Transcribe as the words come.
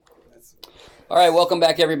All right, welcome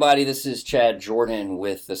back, everybody. This is Chad Jordan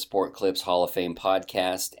with the Sport Clips Hall of Fame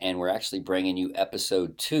podcast, and we're actually bringing you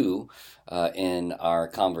episode 2 in our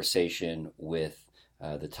conversation with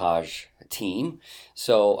the Taj team.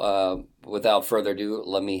 So, without further ado,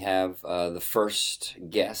 let me have the first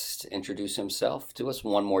guest introduce himself to us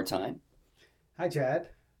one more time. Hi, Chad.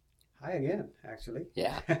 Hi again, actually.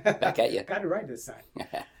 Yeah, back at you. Got it right this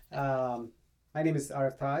time. My name is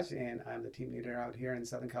Arif Taj, and I'm the team leader out here in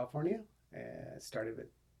Southern California. Started with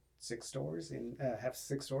have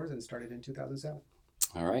 6 stores, and started in 2007.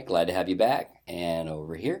 All right, glad to have you back. And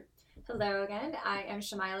over here. Hello again. I am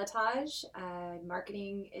Shamaila Taj.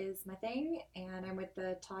 Marketing is my thing, and I'm with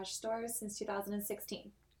the Taj stores since 2016.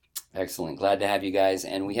 Excellent. Glad to have you guys.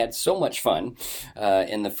 And we had so much fun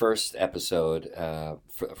in the first episode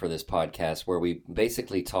for this podcast, where we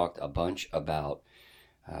basically talked a bunch about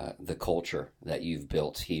the culture that you've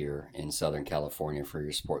built here in Southern California for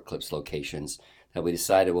your Sport Clips locations, that we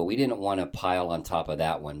decided, well, we didn't want to pile on top of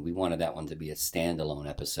that one. We wanted that one to be a standalone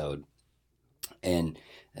episode. And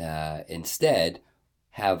instead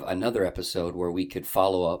have another episode where we could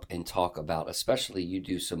follow up and talk about, especially you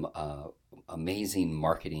do some amazing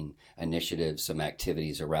marketing initiatives, some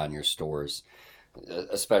activities around your stores,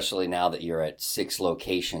 especially now that you're at 6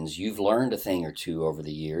 locations. You've learned a thing or two over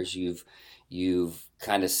the years. You've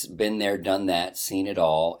kind of been there, done that, seen it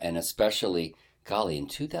all. And especially, golly, in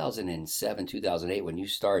 2007, 2008, when you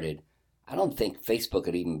started, I don't think Facebook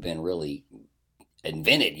had even been really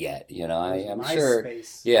invented yet. I'm sure.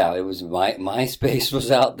 Yeah, it was MySpace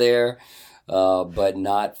was out there, but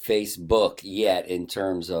not Facebook yet in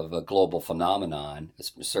terms of a global phenomenon.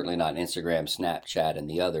 It's certainly not Instagram, Snapchat, and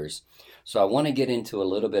the others. So I want to get into a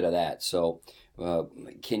little bit of that. So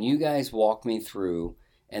can you guys walk me through,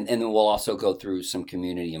 and then we'll also go through some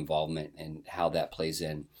community involvement and how that plays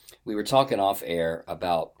in. We were talking off air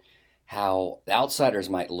about how outsiders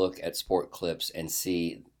might look at Sport Clips and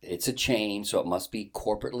see it's a chain, so it must be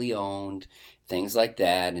corporately owned, things like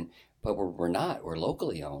that. But we're not. We're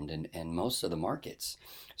locally owned in most of the markets.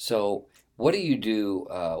 So what do you do,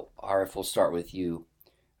 Arif, we'll start with you,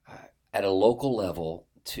 at a local level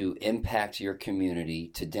to impact your community,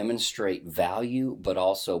 to demonstrate value, but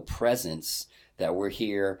also presence, that we're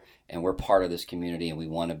here and we're part of this community and we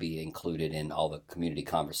want to be included in all the community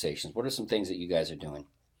conversations? What are some things that you guys are doing?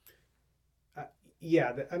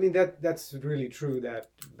 That's really true. That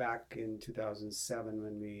back in 2007,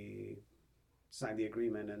 when we signed the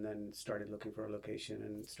agreement and then started looking for a location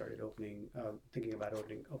and started thinking about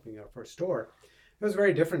opening our first store, it was a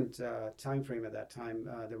very different time frame at that time.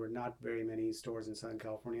 There were not very many stores in Southern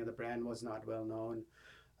California. The brand was not well known.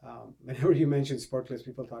 Whenever you mentioned Sport Clips,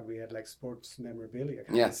 people thought we had like sports memorabilia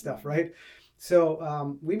kind of stuff, right?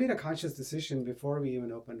 So we made a conscious decision before we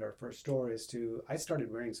even opened our first store. I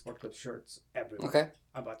started wearing Sport Clips shirts everywhere. Okay.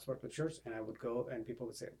 I bought Sport Clips shirts, and I would go, and people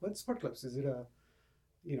would say, "What's Sport Clips? Is it a,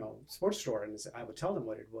 sports store?" And I would tell them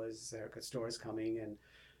what it was. Haircut store is coming,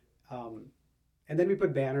 and then we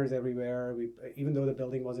put banners everywhere. Even though the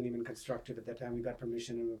building wasn't even constructed at that time, we got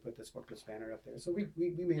permission and we put the Sport Clips banner up there. So we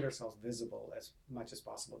made ourselves visible as much as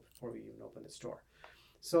possible before we even opened the store.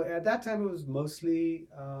 So at that time, it was mostly,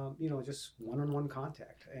 just one-on-one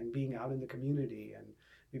contact and being out in the community. And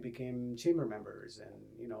we became chamber members and,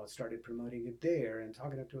 started promoting it there and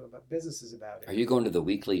talking about businesses about it. Are you going to the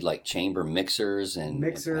weekly chamber mixers and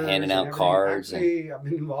handing and out cards? Actually, I've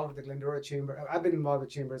been involved with the Glendora Chamber. I've been involved with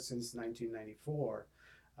chambers since 1994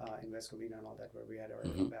 in West Covina and all that, where we had our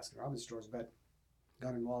Baskin Robbins stores. But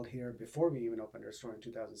got involved here before we even opened our store in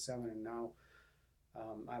 2007, and now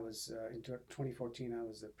I was in 2014. I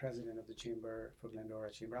was the president of the chamber for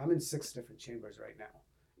Glendora Chamber. I'm in 6 different chambers right now,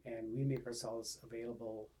 and we make ourselves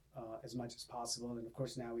available as much as possible. And of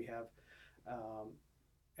course, now we have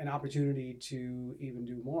an opportunity to even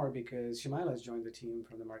do more because Shamaila has joined the team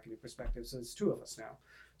from the marketing perspective. So it's 2 of us now,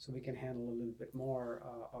 so we can handle a little bit more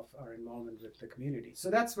of our involvement with the community. So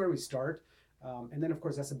that's where we start. And then, of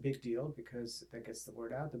course, that's a big deal because that gets the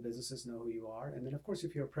word out. The businesses know who you are. And then, of course,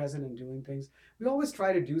 if you're present and doing things, we always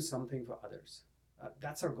try to do something for others.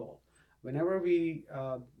 That's our goal. Whenever we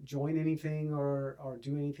join anything or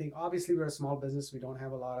do anything, obviously, we're a small business. We don't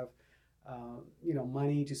have a lot of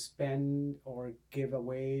money to spend or give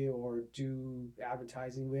away or do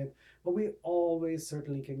advertising with. But we always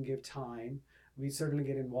certainly can give time. We certainly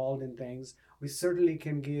get involved in things. We certainly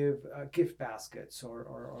can give gift baskets or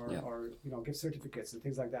gift certificates and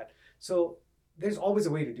things like that. So there's always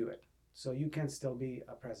a way to do it. So you can still be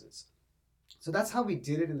a presence. So that's how we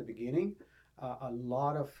did it in the beginning. A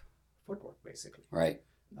lot of footwork, basically. Right.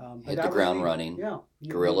 Hit the ground running. Yeah.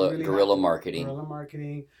 Guerrilla marketing. Guerrilla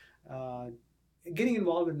marketing. getting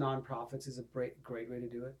involved with nonprofits is a great way to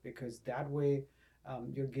do it, because that way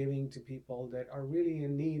you're giving to people that are really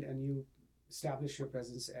in need, and you establish your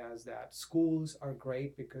presence as that. Schools are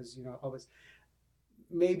great because, always,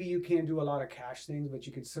 maybe you can't do a lot of cash things, but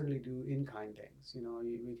you can certainly do in-kind things.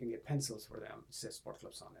 We can get pencils for them, it says sport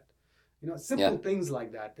clips on it. Simple things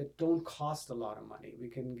like that don't cost a lot of money. We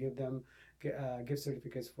can give them gift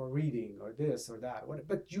certificates for reading or this or that.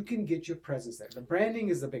 But you can get your presence there. The branding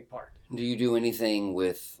is the big part. Do you do anything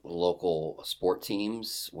with local sport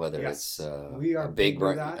teams, whether Yes, it's we are a big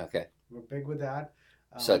with brand? that. Okay. We're big with that.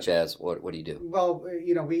 Such as what do you do? Well,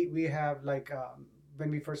 we have, like,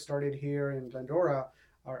 when we first started here in Glendora,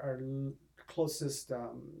 our closest,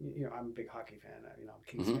 I'm a big hockey fan. I'm a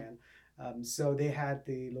Kings fan. So they had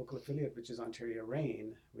the local affiliate, which is Ontario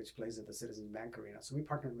Reign, which plays at the Citizens Bank Arena. So we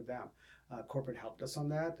partnered with them. Corporate helped us on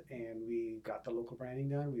that, and we got the local branding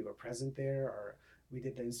done. We were present there, or we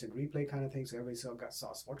did the instant replay kind of thing. So everybody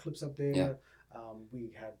saw sport clips up there. Yeah.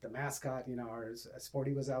 We had the mascot, our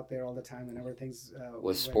Sporty was out there all the time whenever things.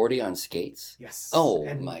 Was Sporty on skates? Yes. Oh,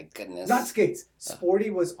 and my goodness. Not skates. Sporty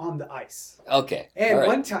was on the ice. Okay. And right.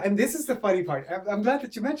 one time, and this is the funny part. I'm glad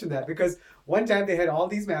that you mentioned that, because one time they had all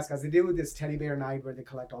these mascots. They did with this teddy bear night where they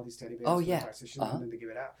collect all these teddy bears. Oh, yeah. And then they give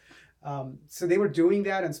it out. So they were doing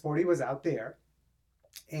that, and Sporty was out there.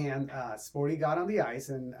 And Sporty got on the ice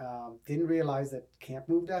and didn't realize that can't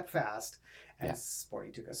move that fast. And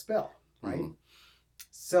Sporty took a spill, right? Mm-hmm.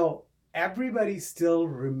 So everybody still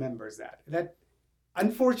remembers that. That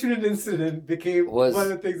unfortunate incident became one of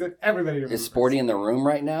the things that everybody remembers. Is Sporty in the room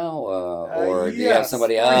right now? Or yes. do you have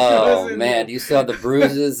somebody? Oh, man. Do you still have the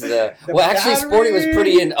bruises? Well, actually, Sporty was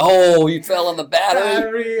pretty in. Oh, you fell on the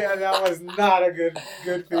battery. And that was not a good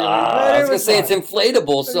feeling. I was going to say it's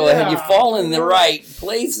inflatable, so had you fallen in the right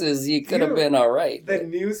places, you could have been all right. The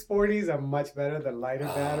new Sporties are much better, the lighter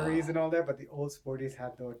batteries and all that, but the old Sporties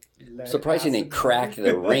had the lead. Surprised you didn't crack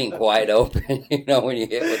the rink wide open, when you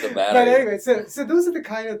hit with the battery. But anyway, so those are the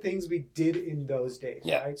kind of things we did in those days,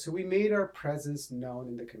 right? So we made our presence known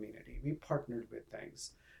in the community. We partnered with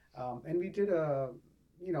things. And we did a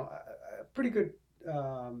pretty good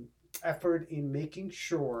effort in making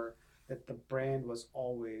sure that the brand was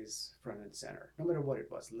always front and center, no matter what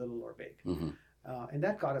it was, little or big. Mm-hmm. And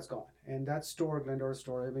that got us going. And that store, Glendora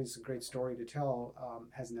store, it's a great story to tell,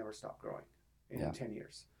 has never stopped growing in 10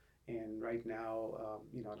 years. And right now,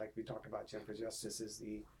 like we talked about, Jennifer Justice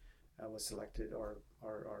was selected or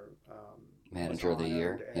manager of the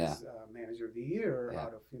year. As manager of the year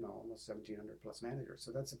out of almost 1,700 plus managers.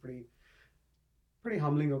 So that's a pretty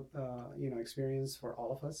humbling experience for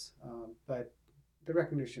all of us. But the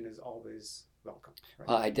recognition is always welcome. Right?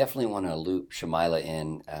 I definitely want to loop Shamaila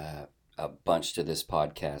in a bunch to this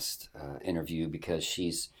podcast interview, because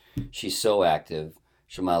she's so active.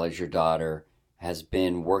 Shamaila's your daughter, has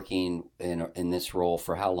been working in this role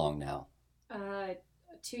for how long now?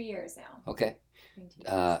 2 years now. Okay.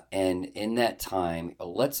 And in that time,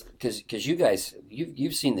 because you guys,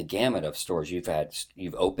 you've seen the gamut of stores.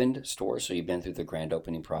 You've opened stores, so you've been through the grand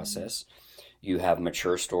opening process. Mm-hmm. You have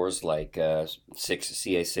mature stores like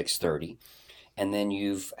CA 630, and then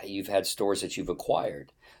you've had stores that you've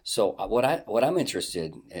acquired. So what I'm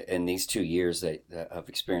interested in these 2 years of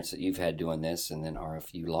experience that you've had doing this, and then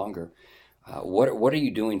Arif, you longer, what are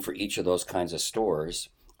you doing for each of those kinds of stores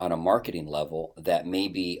on a marketing level that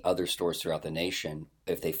maybe other stores throughout the nation,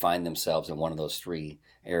 if they find themselves in one of those three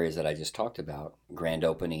areas that I just talked about, grand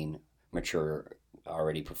opening, mature,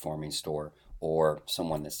 already performing store, or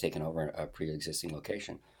someone that's taken over a pre-existing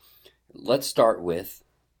location? Let's start with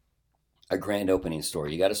a grand opening store.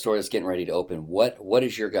 You got a store that's getting ready to open. What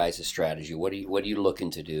is your guys' strategy? What are you looking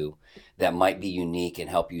to do that might be unique and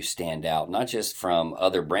help you stand out, not just from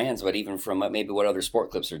other brands, but even from maybe what other sport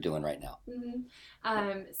clips are doing right now? Mm-hmm.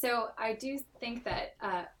 So I do think that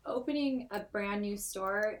opening a brand new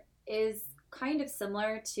store is kind of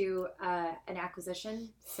similar to an acquisition.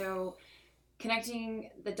 So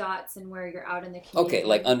connecting the dots and where you're out in the community. Okay,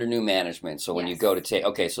 like under new management. So when you go to take,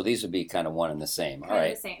 okay, so these would be kind of one and the same. All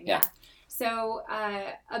right. The same, yeah. So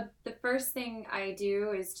the first thing I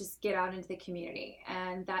do is just get out into the community,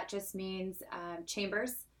 and that just means Chamber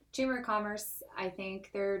of Commerce. I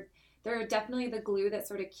think they're definitely the glue that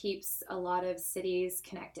sort of keeps a lot of cities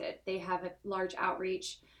connected. They have a large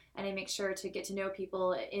outreach, and I make sure to get to know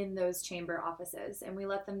people in those chamber offices, and we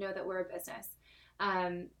let them know that we're a business.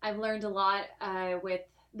 I've learned a lot with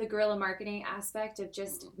the guerrilla marketing aspect of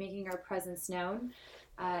just making our presence known.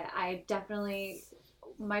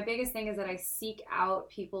 My biggest thing is that I seek out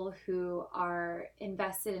people who are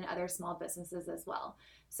invested in other small businesses as well.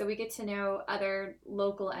 So we get to know other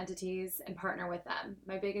local entities and partner with them.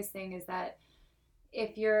 My biggest thing is that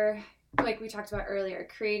if you're, like we talked about earlier,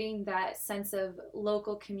 creating that sense of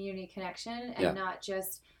local community connection and not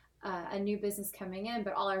just a new business coming in,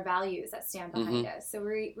 but all our values that stand behind us. So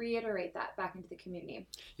we reiterate that back into the community.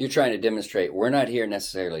 You're trying to demonstrate we're not here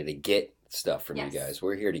necessarily to get stuff from you guys.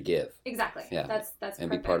 We're here to give. Exactly. Yeah. That's and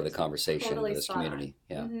perfect. be part of the conversation Totally of this community.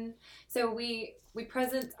 On. Yeah. Mm-hmm. So we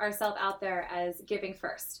present ourselves out there as giving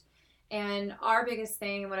first. And our biggest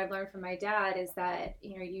thing, and what I've learned from my dad, is that,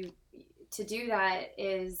 to do that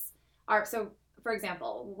is so for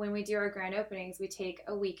example, when we do our grand openings, we take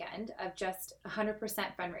a weekend of just 100%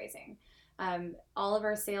 fundraising. All of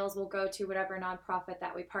our sales will go to whatever nonprofit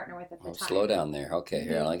that we partner with at the time. Slow down there. Okay,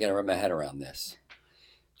 here, I got to wrap my head around this.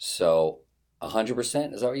 So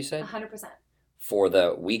 100%, is that what you said? 100%. For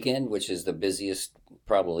the weekend, which is the busiest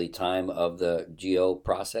probably time of the GO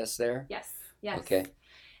process there? Yes. Okay.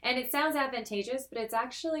 And it sounds advantageous, but it's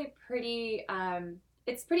actually pretty...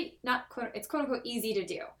 it's quote unquote easy to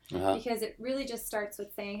do because it really just starts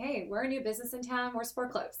with saying, hey, we're a new business in town, we're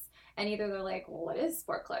sport clothes. And either they're like, well, what is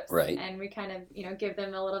sport clothes? Right. And we kind of, give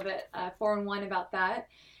them a little bit 4-in-1 about that.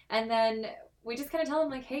 And then we just kind of tell them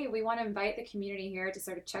like, hey, we want to invite the community here to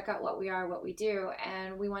sort of check out what we are, what we do,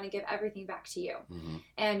 and we want to give everything back to you. Mm-hmm.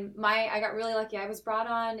 And I got really lucky. I was brought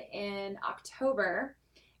on in October,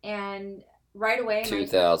 and right away,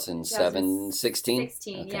 2016?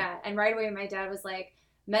 16, okay. Yeah. And right away, my dad was like,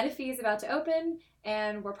 Menifee is about to open,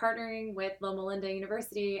 and we're partnering with Loma Linda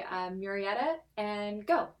University, Murrieta, and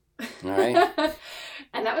go. All right.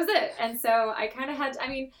 And that was it. And so I kind of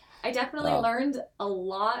I definitely learned a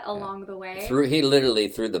lot along the way. He literally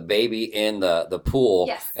threw the baby in the pool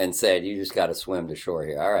and said, you just got to swim to shore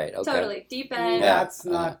here. All right. Okay. Totally. Deep end. That's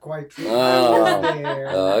not quite true. Okay.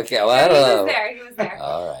 Well, I don't know. He was there.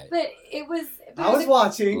 All right. But it was... I was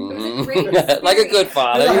watching. It was a great like a good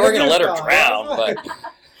father. You weren't going to let her drown, but...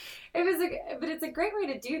 But it's a great way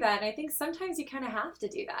to do that, and I think sometimes you kind of have to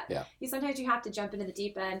do that. Yeah. Sometimes you have to jump into the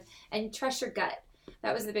deep end and trust your gut.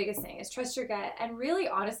 That was the biggest thing, is trust your gut. And really,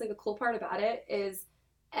 honestly, the cool part about it is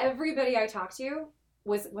everybody I talked to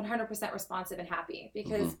was 100% responsive and happy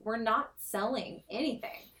because we're not selling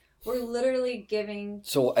anything. We're literally giving.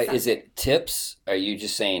 So is it tips? Are you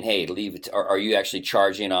just saying, hey, leave it? Or are you actually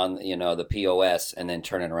charging on, the POS and then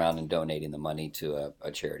turning around and donating the money to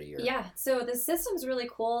a charity? Yeah. So the system's really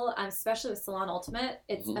cool, especially with Salon Ultimate.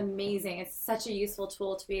 It's amazing. It's such a useful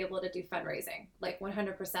tool to be able to do fundraising, like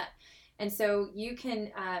 100%. And so you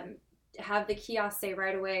can have the kiosk say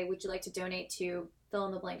right away, would you like to donate to fill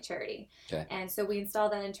in the blank charity? Okay. And so we install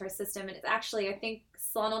that into our system, and it's actually, I think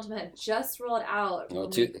Salon Ultimate had just rolled out. Oh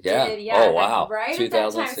wow! Right at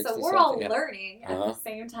that time, so we're all learning at the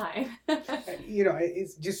same time.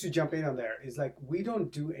 It's just to jump in on there. It's like we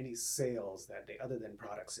don't do any sales that day other than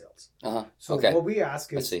product sales. So what we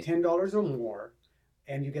ask is $10 or more,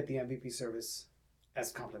 and you get the MVP service as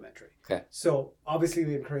complimentary. Okay. So obviously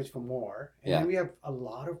we encourage for more, and then we have a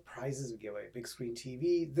lot of prizes we give away, big screen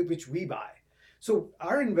TV, which we buy. So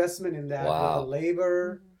our investment in that, with the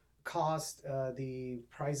labor cost, the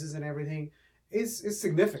prices and everything, is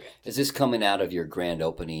significant. Is this coming out of your grand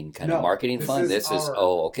opening kind of marketing fund? This is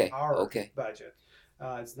our budget.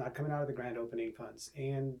 It's not coming out of the grand opening funds.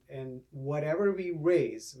 And whatever we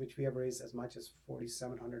raise, which we have raised as much as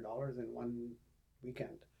 $4,700 in one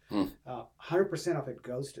weekend, 100% of it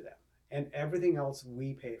goes to them, and everything else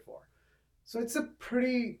we pay for. So it's a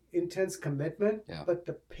pretty intense commitment, but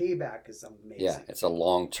the payback is amazing. Yeah, it's a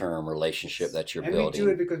long-term relationship that you're building. And we do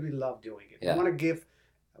it because we love doing it. We want to give.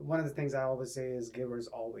 One of the things I always say is givers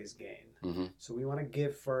always gain. Mm-hmm. So we want to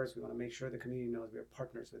give first. We want to make sure the community knows we're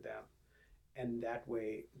partners with them. And that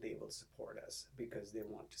way they will support us because they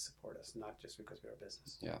want to support us, not just because we're a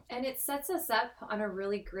business. Yeah. And it sets us up on a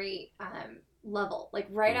really great level. Like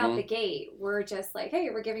right out the gate, we're just like, hey,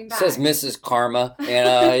 we're giving back. Says Mrs. Karma, he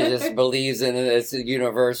just believes in it. It's a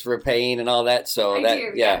universe repaying and all that. So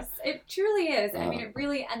yes, it truly is. I mean, it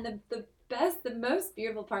really, and the most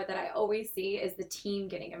beautiful part that I always see is the team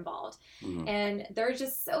getting involved. Mm-hmm. And they're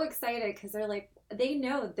just so excited because they're like, they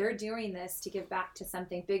know they're doing this to give back to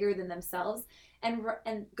something bigger than themselves. And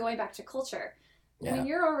going back to culture, when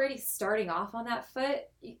you're already starting off on that foot,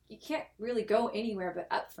 you can't really go anywhere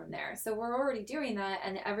but up from there. So we're already doing that,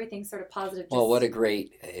 and everything's sort of positive. Well, what a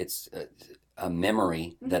great, it's a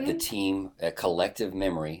memory that the team, a collective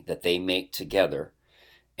memory that they make together.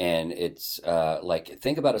 And it's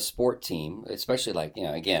think about a sport team, especially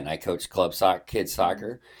again, I coach club soccer, kids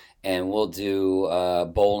soccer, and we'll do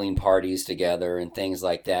bowling parties together and things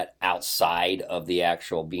like that outside of the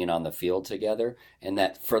actual being on the field together. And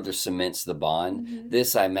that further cements the bond. Mm-hmm.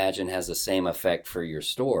 This, I imagine, has the same effect for your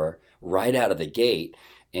store right out of the gate.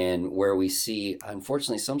 And where we see,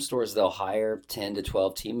 unfortunately, some stores, they'll hire 10 to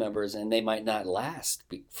 12 team members and they might not last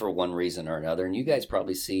for one reason or another. And you guys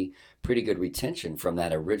probably see pretty good retention from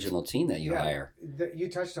that original team that you hire. You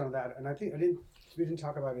touched on that, and I think we didn't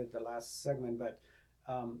talk about it the last segment, but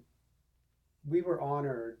we were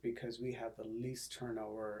honored because we have the least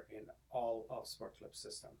turnover in all of Sport Club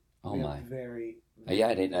system. Oh we my! Very I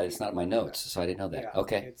didn't. It's not in my notes, so I didn't know that. Yeah,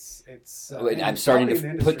 okay. It's. I'm starting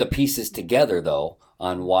to put the pieces together though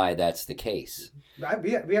on why that's the case.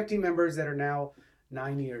 We have team members that are now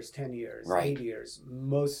 9 years, 10 years, right. 8 years.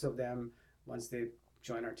 Most of them, once they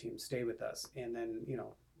join our team, stay with us, and then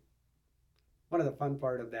one of the fun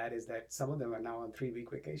part of that is that some of them are now on 3-week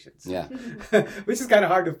vacations. Yeah. Which is kind of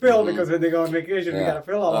hard to fill because when they go on vacation, we got to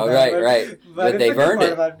fill all of that. Right. But they've earned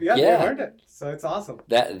it. They've earned it. So it's awesome.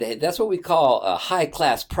 That's what we call a high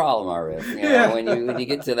class problem, Arif. When you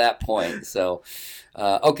get to that point. So,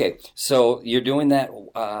 okay. So you're doing that.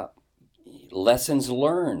 Lessons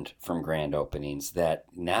learned from grand openings that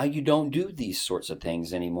now you don't do these sorts of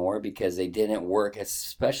things anymore because they didn't work,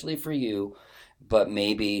 especially for you. But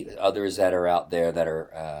maybe others that are out there that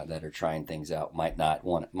are trying things out might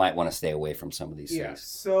want to stay away from some of these things.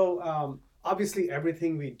 So obviously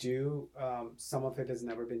everything we do, some of it has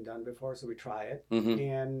never been done before, so we try it,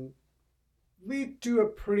 and we do a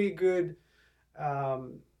pretty good.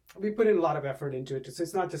 We put in a lot of effort into it. So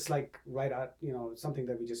it's not just like right out, something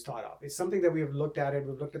that we just thought of. It's something that we have looked at it.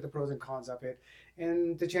 We've looked at the pros and cons of it,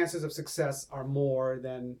 and the chances of success are more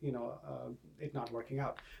than it not working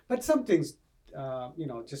out. But some things.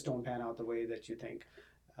 Just don't pan out the way that you think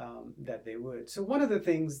that they would. So one of the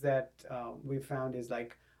things that we found is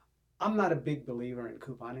I'm not a big believer in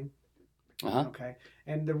couponing. Okay.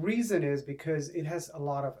 And the reason is because it has a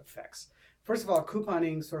lot of effects. First of all,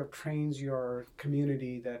 couponing sort of trains your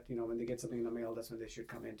community that, when they get something in the mail, that's when they should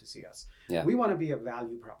come in to see us. Yeah. We want to be a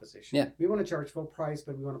value proposition. Yeah. We want to charge full price,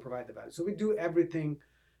 but we want to provide the value. So we do everything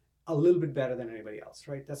a little bit better than anybody else,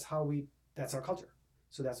 right? That's our culture.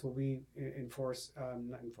 So that's what we enforce.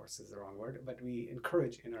 Not enforce is the wrong word, but we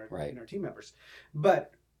encourage in our team members.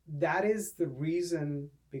 But that is the reason,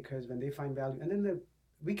 because when they find value, and then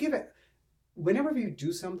we give it. Whenever we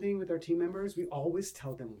do something with our team members, we always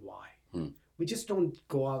tell them why. We just don't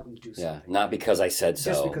go out and do something. Yeah, not because I said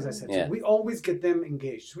so. Just because I said so. We always get them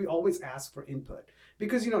engaged. We always ask for input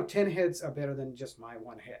because 10 heads are better than just my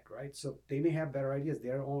one head, right? So they may have better ideas.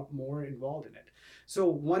 They're more involved in it. So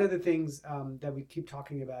one of the things that we keep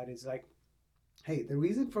talking about is hey, the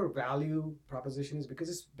reason for value proposition is because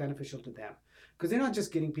it's beneficial to them. Because they're not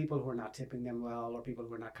just getting people who are not tipping them well or people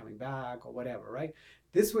who are not coming back or whatever, right?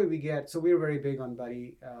 This way so we're very big on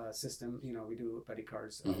buddy system. We do buddy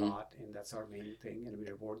cards a lot, and that's our main thing, and we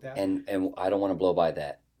reward that. And I don't want to blow by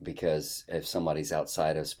that, because if somebody's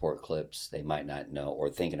outside of Sport Clips, they might not know, or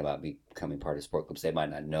thinking about becoming part of Sport Clips, they might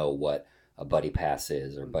not know what a buddy pass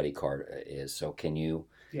is or buddy card is. So can you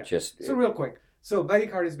just... So real quick. So buddy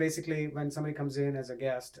card is basically when somebody comes in as a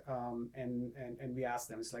guest, and we ask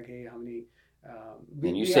them, it's hey, how many...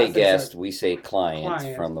 and you say guest, we say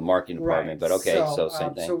client from the marketing department, right. But okay, so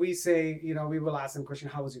same thing. So we say, we will ask them a question,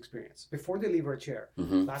 how was your experience? Before they leave our chair,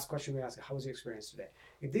 last question we ask, how was your experience today?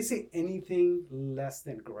 If they say anything less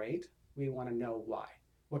than great, we want to know why.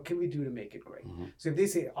 What can we do to make it great? So if they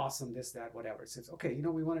say awesome, this, that, whatever, it says, okay,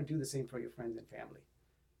 we want to do the same for your friends and family.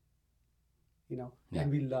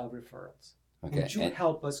 And we love referrals. Okay. Would you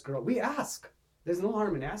help us grow? We ask. There's no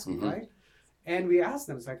harm in asking, right? And we ask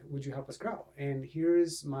them, it's would you help us grow? And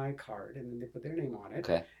here's my card. And then they put their name on it.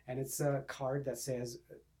 Okay. And it's a card that says,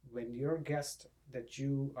 when your guest that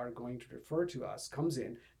you are going to refer to us comes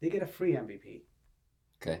in, they get a free MVP.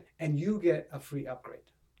 Okay. And you get a free upgrade.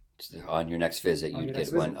 On your next visit, you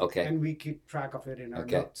get one. Okay. And we keep track of it in our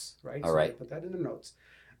notes, right? All right. We put that in the notes.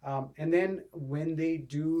 And then when they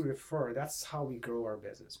do refer, that's how we grow our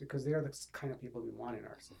business, because they are the kind of people we want in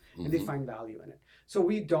ours, and they find value in it. So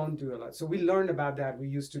we don't do a lot. So we learned about that. We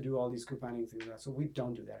used to do all these couponing things. So we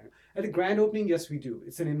don't do that anymore. At the grand opening, yes, we do.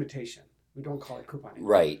 It's an invitation. We don't call it couponing.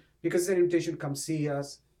 Right. Because it's an invitation to come see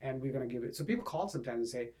us, and we're going to give it. So people call sometimes and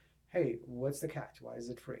say, hey, what's the catch? Why is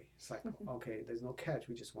it free? It's okay, there's no catch.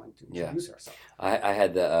 We just want to introduce ourselves. I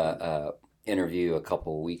had the interview a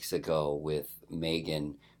couple of weeks ago with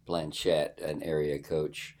Megan Blanchette, an area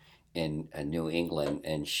coach in New England,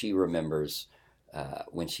 and she remembers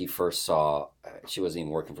when she first saw, she wasn't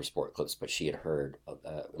even working for Sport Clips, but she had heard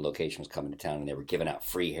a location was coming to town and they were giving out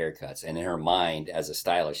free haircuts. And in her mind, as a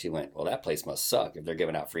stylist, she went, well, that place must suck if they're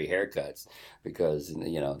giving out free haircuts, because,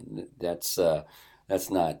 that's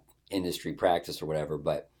not industry practice or whatever.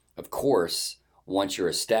 But of course, once you're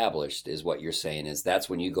established, is what you're saying, is that's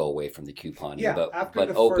when you go away from the couponing. Yeah, but after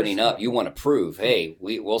the opening first up, one. you want to prove, hey,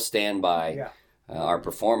 we'll stand by Yeah. our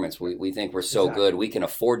performance. We think we're so Exactly. good, we can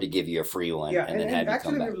afford to give you a free one, Yeah, and then have you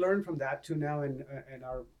actually come back. we've learned from that too now, and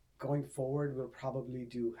our going forward, we'll probably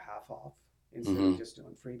do half off instead of just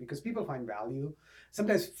doing free, because people find value.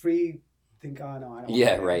 Sometimes free think, oh no, I don't.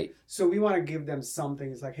 Yeah, want right. So we want to give them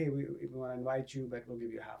something. It's like, hey, we want to invite you, but we'll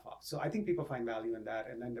give you half off. So I think people find value in that,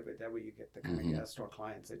 and then that way you get the kind of store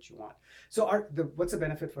clients that you want. So what's the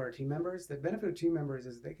benefit for our team members? The benefit of team members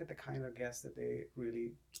is they get the kind of guests that they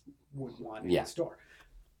really would want in the store.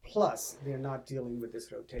 Plus, they're not dealing with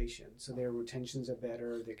this rotation, so their retentions are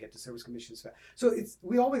better. They get the service commissions. So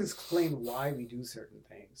we always explain why we do certain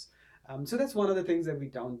things. So that's one of the things that we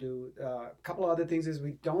don't do. A couple of other things is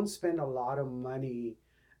we don't spend a lot of money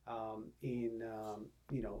in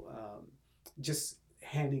just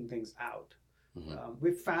handing things out.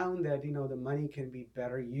 We've found that the money can be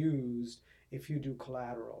better used if you do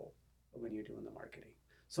collateral when you're doing the marketing.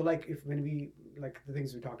 So when we the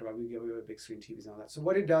things we talked about, we give away big screen TVs and all that. So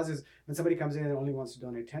what it does is when somebody comes in and only wants to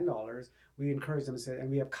donate $10, we encourage them to say, and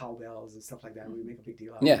we have cowbells and stuff like that, and we make a big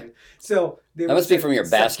deal out of it. So that must be from your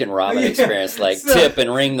Baskin Robbins experience, tip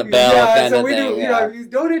and ring the bell kind of thing. You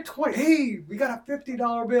donate 20. Hey, we got a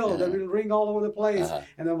 $50 bill that will ring all over the place,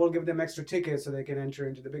 and then we'll give them extra tickets so they can enter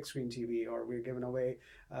into the big screen TV, or we're giving away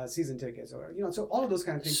season tickets, or so all of those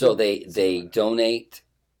kind of things. So they donate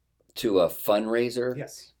to a fundraiser.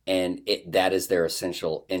 Yes. And that is their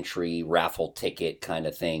essential entry raffle ticket kind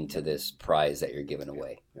of thing to this prize that you're giving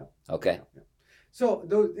away. Yeah. Okay. Yeah. So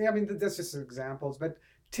that's just examples, but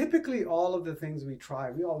typically all of the things we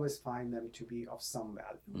try, we always find them to be of some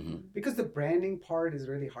value, because the branding part is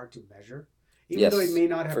really hard to measure. Even though it may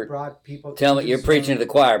not have brought people. Tell me, you're preaching to the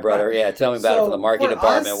choir, brother. Right. Yeah, tell me about it from the marketing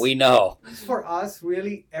department. We know. For us,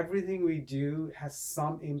 really, everything we do has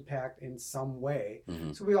some impact in some way.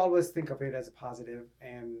 So we always think of it as a positive,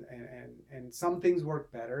 and some things work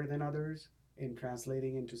better than others in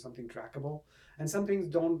translating into something trackable, and some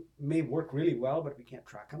things may work really well, but we can't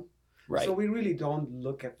track them. Right. So we really don't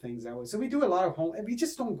look at things that way. So we do a lot of home, and we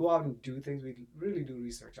just don't go out and do things. We really do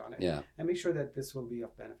research on it, and make sure that this will be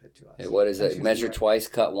of benefit to us. What is it? Measure twice,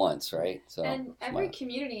 cut once, right? So. And every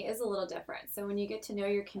community is a little different. So when you get to know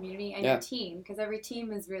your community and your team, because every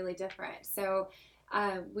team is really different. So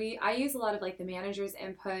I use a lot of the manager's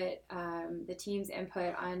input, the team's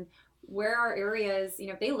input on where our areas,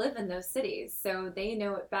 they live in those cities, so they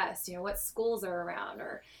know it best. What schools are around,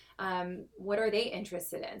 or what are they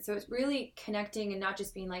interested in? So it's really connecting and not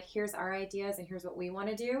just being here's our ideas and here's what we want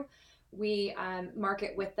to do. We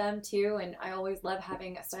market with them too, and I always love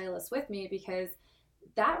having a stylist with me, because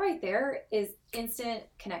that right there is instant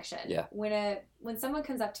connection. Yeah. When someone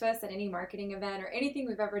comes up to us at any marketing event or anything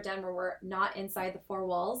we've ever done where we're not inside the four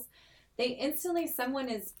walls, someone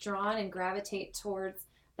is drawn and gravitate towards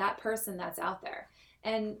that person that's out there.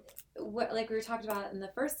 And what, we were talking about in the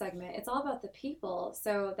first segment, it's all about the people.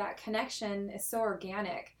 So that connection is so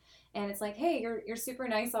organic. And it's hey, you're super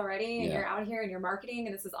nice already, and you're out here and you're marketing,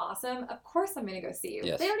 and this is awesome. Of course I'm going to go see you.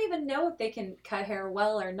 Yes. They don't even know if they can cut hair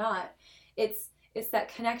well or not. It's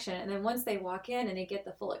that connection. And then once they walk in and they get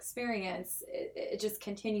the full experience, it just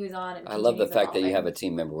continues on. And I love the fact that you have a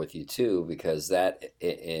team member with you too, because that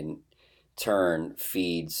in turn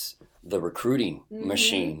feeds the recruiting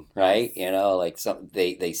machine, right?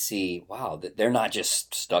 They see, wow, they're not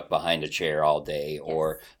just stuck behind a chair all day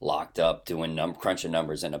or locked up doing crunching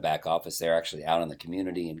numbers in a back office. They're actually out in the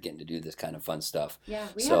community and getting to do this kind of fun stuff. Yeah,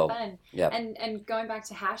 we have fun. Yeah. And going back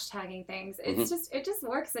to hashtagging things, it just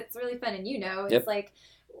works. It's really fun. And it's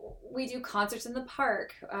we do concerts in the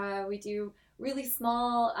park. We do really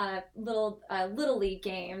small little league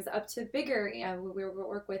games up to bigger. We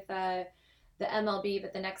work with the MLB,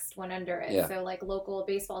 but the next one under it. Yeah. So local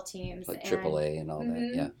baseball teams. AAA and all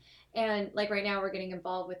that, yeah. And right now we're getting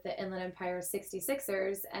involved with the Inland Empire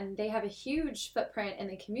 66ers, and they have a huge footprint in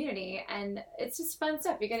the community, and it's just fun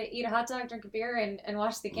stuff. You got to eat a hot dog, drink a beer, and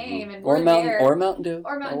watch the game. And or Mountain Dew. Or Mountain Dew.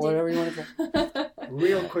 Whatever you want to do.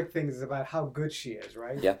 Real quick things about how good she is,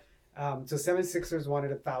 right? Yeah. So 76ers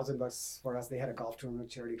wanted $1,000 for us. They had a golf tournament,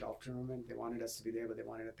 charity golf tournament. They wanted us to be there, but they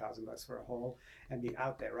wanted $1,000 for a hole and be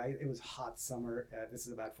out there, right? It was hot summer. This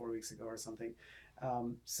is about 4 weeks ago or something.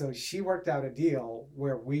 So she worked out a deal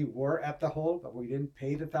where we were at the hole, but we didn't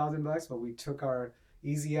pay the $1,000, but we took our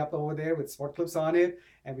Easy Up over there with sport clips on it,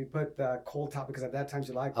 and we put the cold towel, because at that time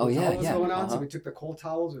July cold towels was going on. So we took the cold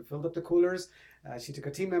towels, we filled up the coolers, She took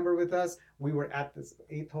a team member with us. We were at this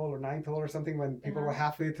 8th hole or 9th hole or something when people were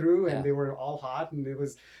halfway through and they were all hot, and it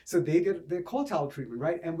was so they did the cold towel treatment,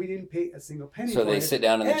 right? And we didn't pay a single penny. So for they it. sit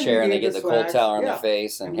down in the chair and they get the cold towel on their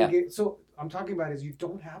face, and so I'm talking about is you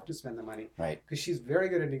don't have to spend the money, right? Because she's very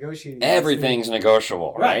good at negotiating. Everything's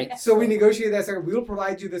negotiable, right? So we negotiate that. So we'll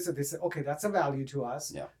provide you this. And they said, okay, that's a value to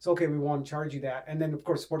us. Yeah. So okay, we won't charge you that. And then of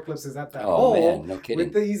course, Sport Clips is at that hole man, no kidding.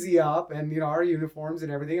 with the Easy Up and our uniforms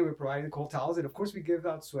and everything, and we provide the cold towels, and of course we give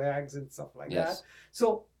out swags and stuff like that.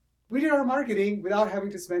 So we did our marketing without having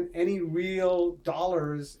to spend any real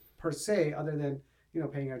dollars per se, other than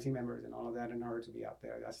paying our team members and all of that in order to be out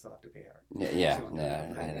there. I still have to pay her. Yeah,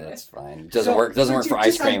 that's fine. Doesn't work for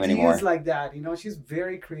ice cream anymore. Like that, she's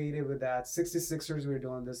very creative with that. 66ers, we were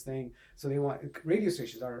doing this thing, so they want radio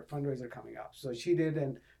stations. Our fundraiser coming up, so she did,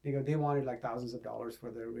 and they wanted like thousands of dollars for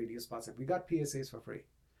the radio spots, and we got PSAs for free.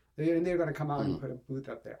 They're going to come out and put a booth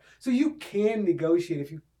up there, so you can negotiate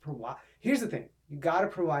if you provide. Here's the thing: you got to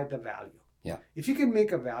provide the value. Yeah. If you can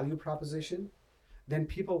make a value proposition, then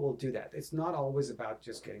people will do that. It's not always about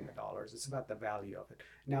just getting the dollars. It's about the value of it.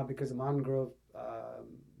 Now, because the Mountain Grove,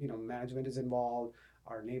 management is involved,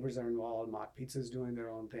 our neighbors are involved, Mott Pizza is doing their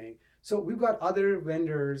own thing. So we've got other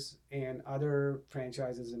vendors and other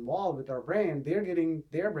franchises involved with our brand. They're getting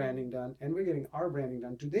their branding done, and we're getting our branding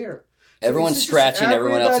done to their. Everyone's scratching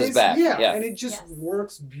everyone else's back. Yeah, and it just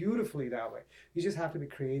works beautifully that way. You just have to be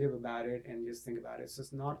creative about it and just think about it. It's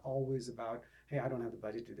just not always about, hey, I don't have the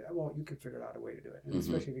budget to do that. Well, you can figure out a way to do it. And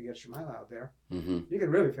especially if you get Shamaila out there, you can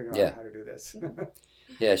really figure out how to do this.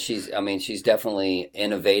 Yeah, she's definitely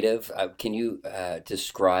innovative. Can you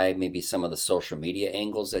describe maybe some of the social media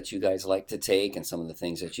angles that you guys like to take and some of the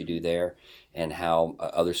things that you do there and how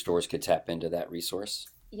other stores could tap into that resource?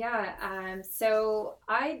 Yeah, so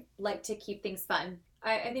I like to keep things fun.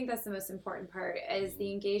 I think that's the most important part, is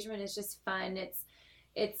the engagement is just fun.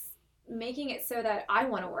 It's making it so that I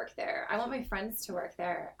want to work there. I want my friends to work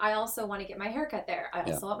there. I also want to get my haircut there. I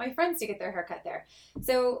also want my friends to get their haircut there.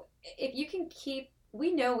 So if you can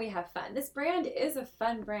we know we have fun. This brand is a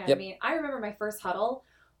fun brand. Yep. I mean, I remember my first huddle.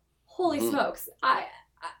 Holy smokes. I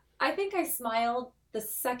think I smiled the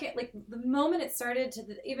second, like the moment it started to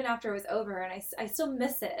even after it was over, and I still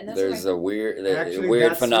miss it. And there's a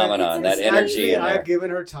weird phenomenon, that energy. I've given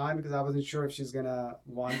her time because I wasn't sure if she's gonna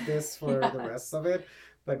want this for the rest of it.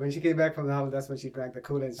 But when she came back from the huddle, that's when she drank the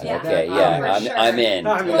Kool-Aid. I'm in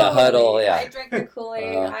the huddle. Yeah, I drank the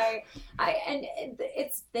Kool-Aid. And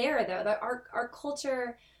it's there though. That our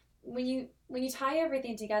culture, when you tie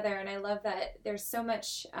everything together, and I love that there's so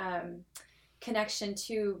much connection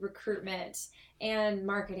to recruitment and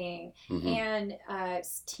marketing and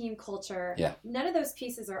team culture. Yeah. None of those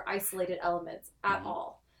pieces are isolated elements at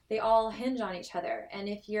all. They all hinge on each other. And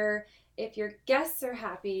if your guests are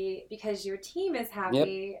happy because your team is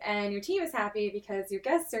happy, and your team is happy because your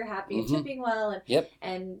guests are happy and tipping well,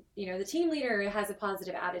 and the team leader has a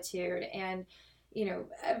positive attitude, and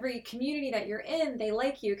every community that you're in, they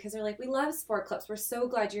like you because they're like, we love Sport Clips. We're so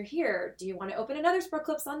glad you're here. Do you want to open another Sport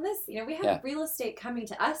Clips on this? We have real estate coming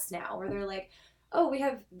to us now where they're like, oh, we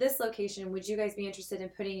have this location. Would you guys be interested in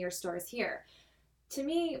putting your stores here? To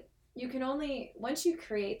me, you can only, once you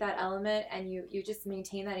create that element and you just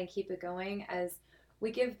maintain that and keep it going, as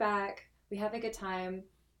we give back, we have a good time.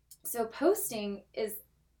 So posting is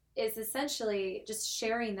essentially just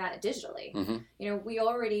sharing that digitally. We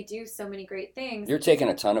already do so many great things. You're taking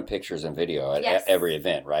a ton of pictures and video at every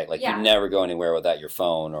event, right? Like you never go anywhere without your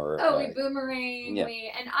phone or. Oh, we boomerang.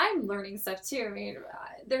 And I'm learning stuff too. I mean,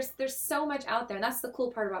 there's so much out there, and that's the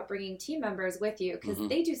cool part about bringing team members with you, because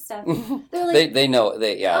they do stuff. They're like they know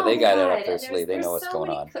they got it up their sleeve. They know what's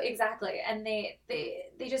going on. Exactly, and they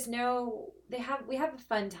just know. We have a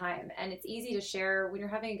fun time, and it's easy to share. When you're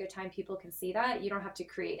having a good time, people can see that. You don't have to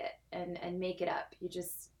create it and make it up. You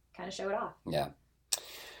just kind of show it off. Yeah.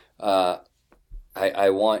 I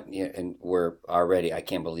want, and we're already, I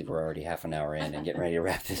can't believe we're already half an hour in and getting ready to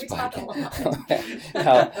wrap this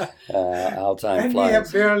podcast. How time flies. And we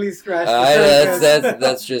have barely scratched the surface.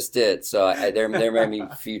 That's just it. So there may be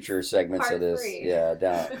future segments of this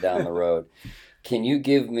down the road. Can you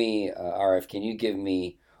give me, Arif,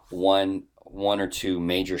 one or two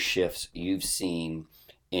major shifts you've seen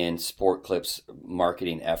in Sport Clips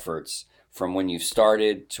marketing efforts from when you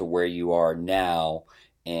started to where you are now,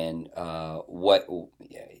 and what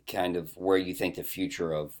kind of where you think the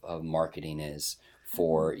future of marketing is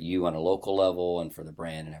for you on a local level and for the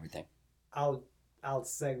brand and everything? I'll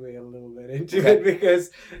segue a little bit into it,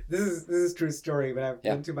 because this is true story. But I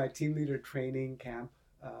went to my team leader training camp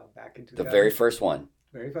back in 2000. The very first one.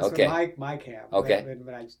 Very first Okay. one, my camp. Okay.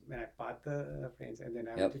 When I bought the frames, and then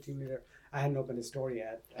I Yep. went to team leader. I hadn't opened a store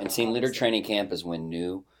yet. And team leader obviously. training camp is when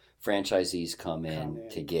new franchisees come in Come in.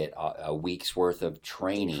 to get a week's worth of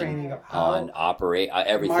training of on operate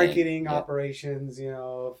everything. marketing, Yep. operations,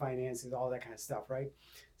 finances, all that kind of stuff, right?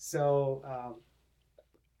 So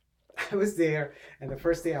I was there, and the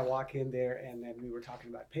first day I walk in there, and then we were talking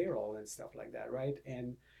about payroll and stuff like that, right?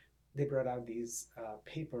 And they brought out these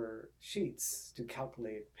paper sheets to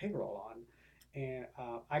calculate payroll on. And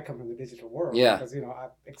I come from the digital world because I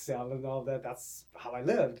Excel and all that. That's how I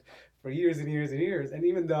lived for years and years and years. And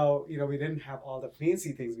even though we didn't have all the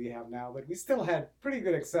fancy things we have now, but we still had pretty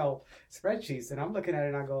good Excel spreadsheets. And I'm looking at it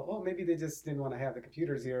and I go, oh, maybe they just didn't want to have the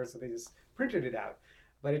computers here, so they just printed it out.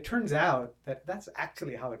 But it turns out that that's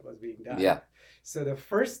actually how it was being done. Yeah. So the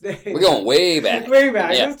first day, we're going way back. way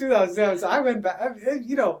back. Yeah. That's 2007. So I went back.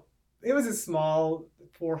 It was a small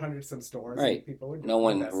 400 some stores. Right. And people would No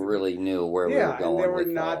one really knew where we were going. and there were with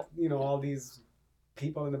not, all these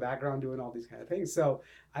people in the background doing all these kind of things. So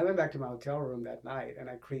I went back to my hotel room that night and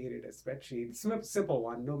I created a spreadsheet, simple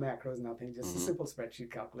one, no macros, nothing, just a simple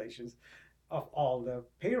spreadsheet calculations of all the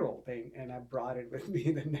payroll thing. And I brought it with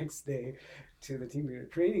me the next day to the team leader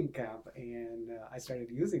training camp. And I started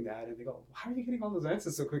using that. And they go, how are you getting all those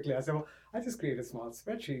answers so quickly? I said, well, I just created a small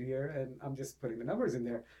spreadsheet here and I'm just putting the numbers in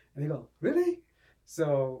there. And they go, really?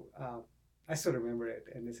 So I still remember it.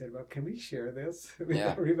 And they said, well, can we share this with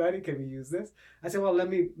everybody? Can we use this? I said, well, let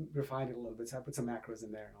me refine it a little bit. So I put some macros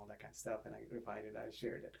in there and all that kind of stuff. And I refined it. I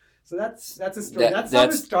shared it. So that's a story. That's how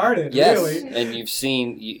it started, really. And you've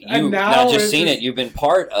seen, and now not just seen it, you've been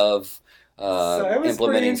part of so it was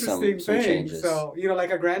implementing some changes. So,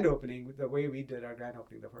 like our grand opening, the way we did our grand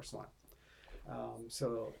opening, the first one.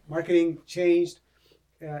 So marketing changed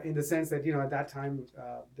in the sense that, at that time,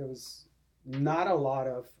 there was not a lot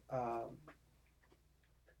of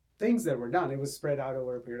things that were done. It was spread out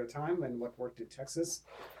over a period of time, and what worked in Texas,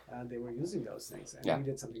 they were using those things, and we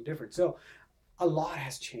did something different. So a lot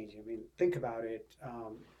has changed. I mean, think about it.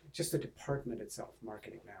 Just the department itself,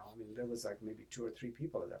 marketing now. I mean, there was like maybe 2 or 3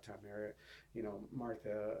 people at that time.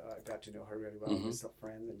 Martha, got to know her really well. We're still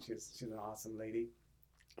friends, and she's an awesome lady.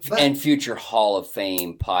 And future Hall of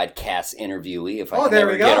Fame podcast interviewee, if I can there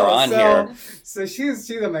ever we go. get her on here. So she's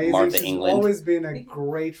amazing. Martha she's England. Always been a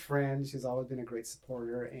great friend. She's always been a great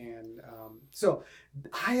supporter. And so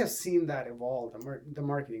I have seen that evolve. The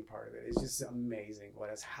marketing part of it is just amazing what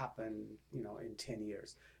has happened, in 10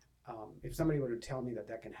 years. If somebody were to tell me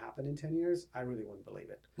that can happen in 10 years, I really wouldn't believe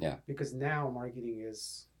it. Yeah. Because now marketing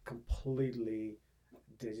is completely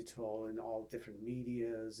digital and all different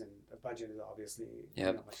medias, and the budget is obviously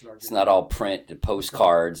much larger. It's not all print, the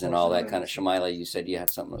postcards and all that kind of. Shamaila, you said you had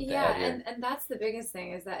something like that here. and that's the biggest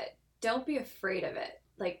thing is that don't be afraid of it.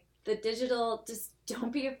 Like the digital, just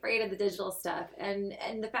don't be afraid of the digital stuff, and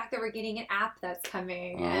the fact that we're getting an app that's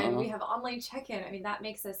coming and we have online check-in. I mean, that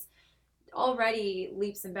makes us already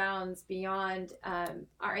leaps and bounds beyond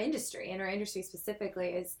our industry, and our industry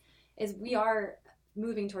specifically is we are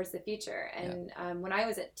moving towards the future. And when I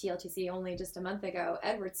was at TLTC only just a month ago,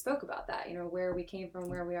 Edward spoke about that, where we came from,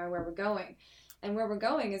 where we are, where we're going. And where we're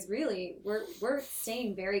going is really, we're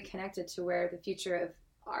staying very connected to where the future of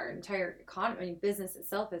our entire economy, business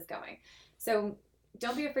itself is going. So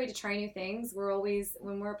don't be afraid to try new things. We're always,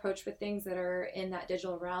 when we're approached with things that are in that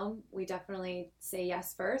digital realm, we definitely say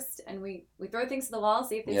yes first, and we throw things to the wall,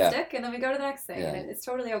 see if they stick, and then we go to the next thing. And it's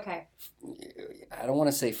totally okay. I don't want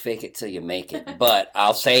to say fake it till you make it, but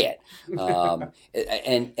I'll say it.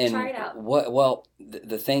 And try it out.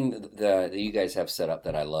 The thing that you guys have set up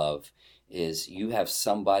that I love is you have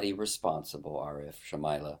somebody responsible, Arif,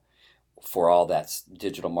 Shamaila, for all that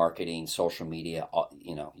digital marketing, social media.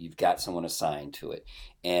 You've got someone assigned to it.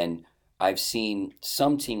 And I've seen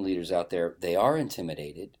some team leaders out there, they are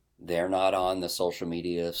intimidated. They're not on the social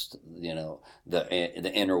media, the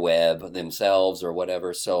interweb themselves or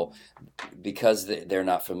whatever. So because they're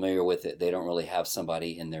not familiar with it, they don't really have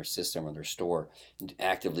somebody in their system or their store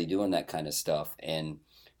actively doing that kind of stuff. And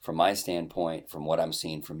from my standpoint, from what I'm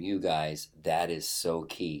seeing from you guys, that is so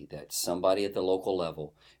key, that somebody at the local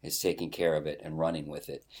level is taking care of it and running with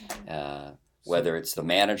it. Whether it's the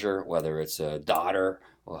manager, whether it's a daughter,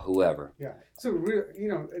 or whoever. Yeah. So,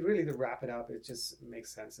 really to wrap it up, it just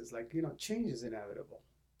makes sense. It's like, change is inevitable.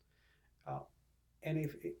 And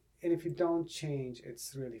if you don't change,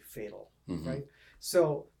 it's really fatal, right?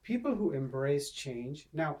 So people who embrace change,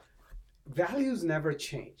 now, values never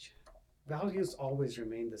change. Values always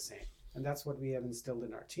remain the same. And that's what we have instilled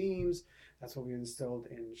in our teams. That's what we instilled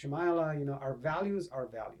in Shamaila. Our values are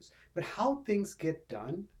values. But how things get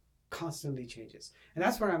done constantly changes. And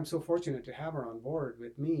that's where I'm so fortunate to have her on board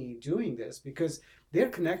with me doing this, because they're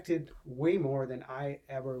connected way more than I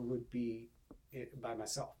ever would be by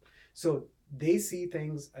myself. So they see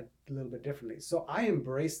things a little bit differently. So I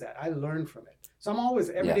embrace that. I learn from it. So I'm always,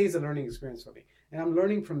 every day is a learning experience for me. And I'm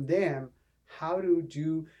learning from them how to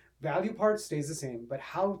do, value part stays the same, but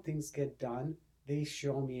how things get done, they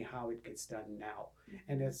show me how it gets done now.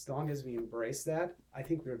 And as long as we embrace that, I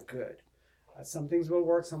think we're good. Some things will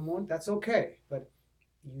work, some won't. That's okay, but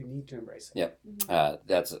you need to embrace it. Yep.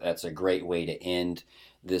 That's a great way to end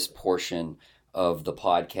this portion of the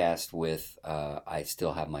podcast with, I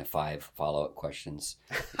still have my 5 follow-up questions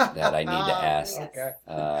that I need to ask. Okay.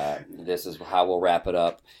 This is how we'll wrap it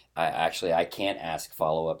up. I can't ask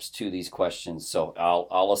follow-ups to these questions, so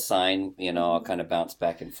I'll assign, I'll kind of bounce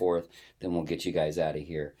back and forth, then we'll get you guys out of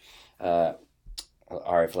here.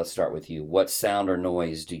 Arif, let's start with you. What sound or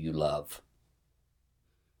noise do you love?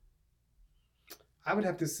 I would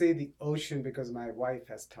have to say the ocean, because my wife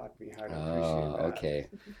has taught me how to appreciate that. Okay.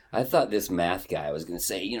 I thought this math guy was going to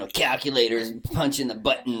say, calculators, punching the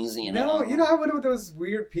buttons, No, I'm one of those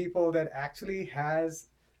weird people that actually has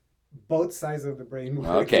both sides of the brain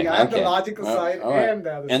working. Okay. I have the logical side and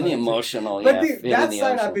the other side. And the emotional, but that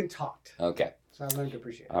side I've been taught. Okay. So I've learned to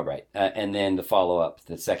appreciate it. All right. And then the follow-up,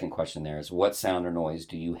 the second question there is, what sound or noise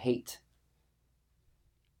do you hate?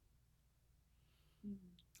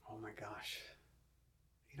 Oh my gosh.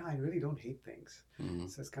 I really don't hate things. Mm-hmm.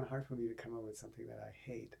 So it's kind of hard for me to come up with something that I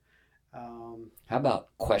hate. How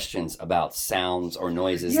about questions about sounds or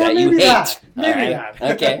noises Yeah, that you maybe hate? that. Maybe All right.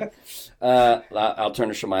 that. Okay. I'll turn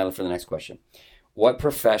to Shamaila for the next question. What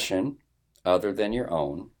profession, other than your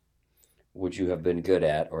own, would you have been good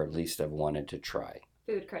at, or at least have wanted to try?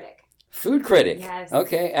 Food critic. Food critic. Yes.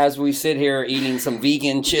 Okay. As we sit here eating some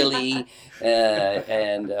vegan chili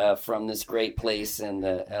and from this great place in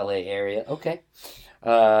the LA area. Okay.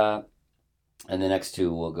 And the next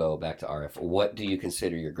 2 will go back to Arif. What do you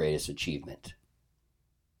consider your greatest achievement?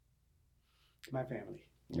 My family.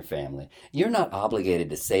 Your family. You're not obligated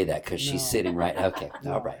to say that because she's sitting right. Okay.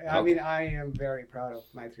 No, All right. I mean, I am very proud of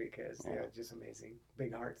my 3 kids. They're just amazing.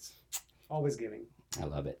 Big hearts. Always giving. I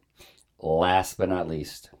love it. Last but not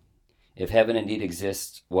least, if heaven indeed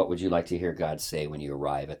exists, what would you like to hear God say when you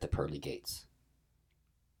arrive at the pearly gates?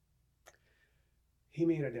 He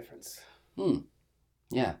made a difference.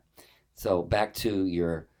 Yeah. So back to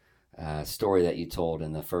your story that you told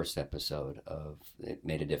in the first episode of it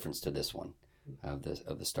made a difference to this one of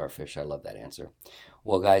the starfish. I love that answer.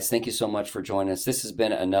 Well, guys, thank you so much for joining us. This has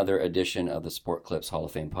been another edition of the Sport Clips Hall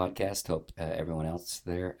of Fame podcast. Hope everyone else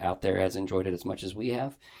out there has enjoyed it as much as we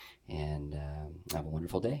have, and have a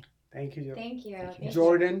wonderful day. Thank you, Joe. Thank you.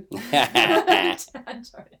 Jordan.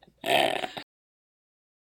 Jordan.